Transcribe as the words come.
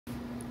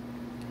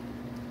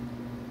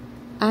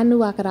I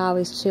knew I could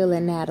always chill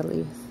at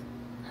Natalie's.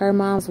 Her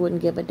moms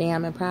wouldn't give a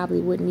damn and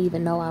probably wouldn't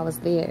even know I was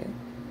there.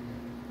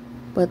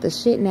 But the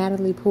shit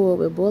Natalie pulled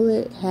with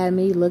Bullet had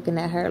me looking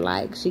at her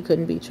like she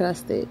couldn't be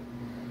trusted.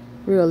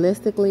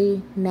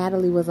 Realistically,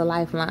 Natalie was a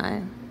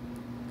lifeline.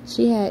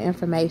 She had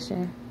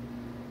information.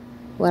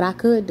 What I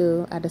could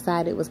do, I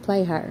decided, was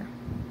play her.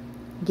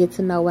 Get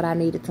to know what I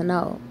needed to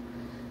know.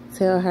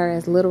 Tell her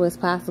as little as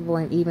possible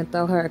and even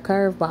throw her a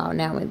curveball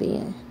now and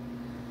then.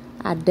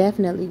 I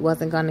definitely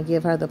wasn't going to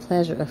give her the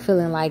pleasure of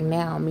feeling like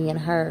now me and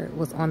her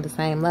was on the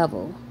same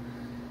level.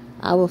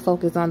 I would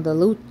focus on the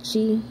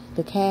Lucci,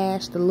 the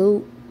cash, the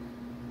loot,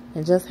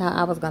 and just how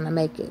I was going to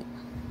make it.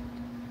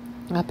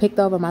 I picked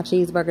over my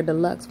cheeseburger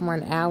deluxe for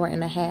an hour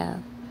and a half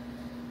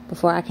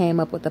before I came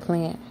up with a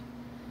plan.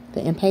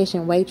 The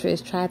impatient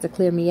waitress tried to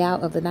clear me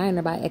out of the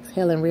diner by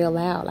exhaling real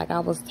loud like I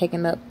was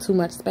taking up too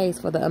much space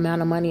for the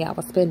amount of money I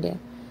was spending.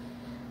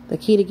 The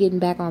key to getting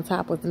back on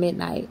top was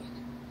midnight.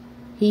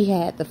 He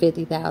had the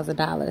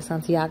 $50,000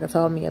 Santiago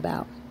told me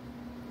about.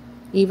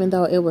 Even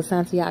though it was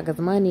Santiago's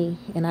money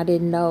and I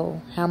didn't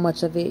know how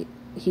much of it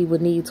he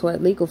would need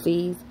toward legal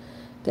fees,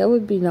 there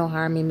would be no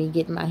harm in me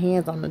getting my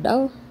hands on the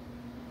dough.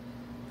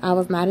 I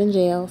was not in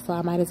jail, so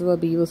I might as well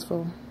be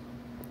useful.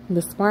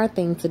 The smart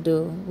thing to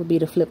do would be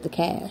to flip the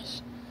cash.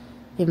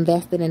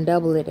 Invest it and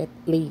double it at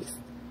least.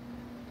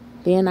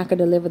 Then I could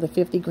deliver the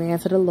 50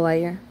 grand to the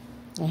lawyer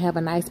and have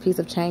a nice piece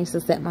of change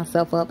to set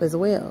myself up as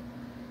well.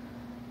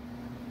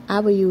 I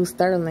would use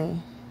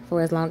Sterling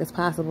for as long as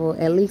possible,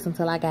 at least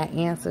until I got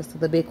answers to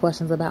the big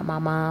questions about my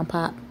mom,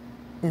 pop,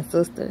 and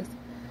sisters.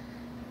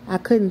 I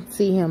couldn't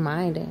see him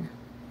minding.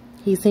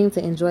 He seemed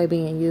to enjoy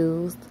being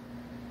used.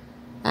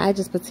 I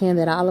just pretend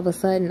that all of a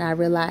sudden I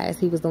realized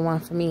he was the one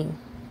for me.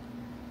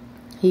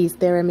 He'd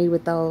stare at me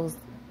with those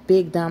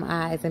big dumb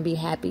eyes and be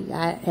happy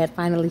I had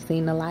finally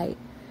seen the light.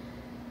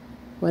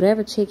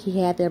 Whatever chick he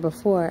had there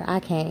before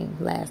I came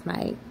last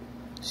night,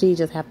 she'd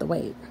just have to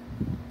wait.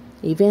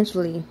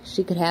 Eventually,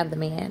 she could have the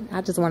man.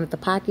 I just wanted the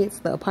pockets,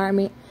 the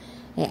apartment,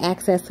 and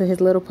access to his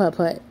little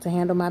putt-putt to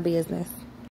handle my business.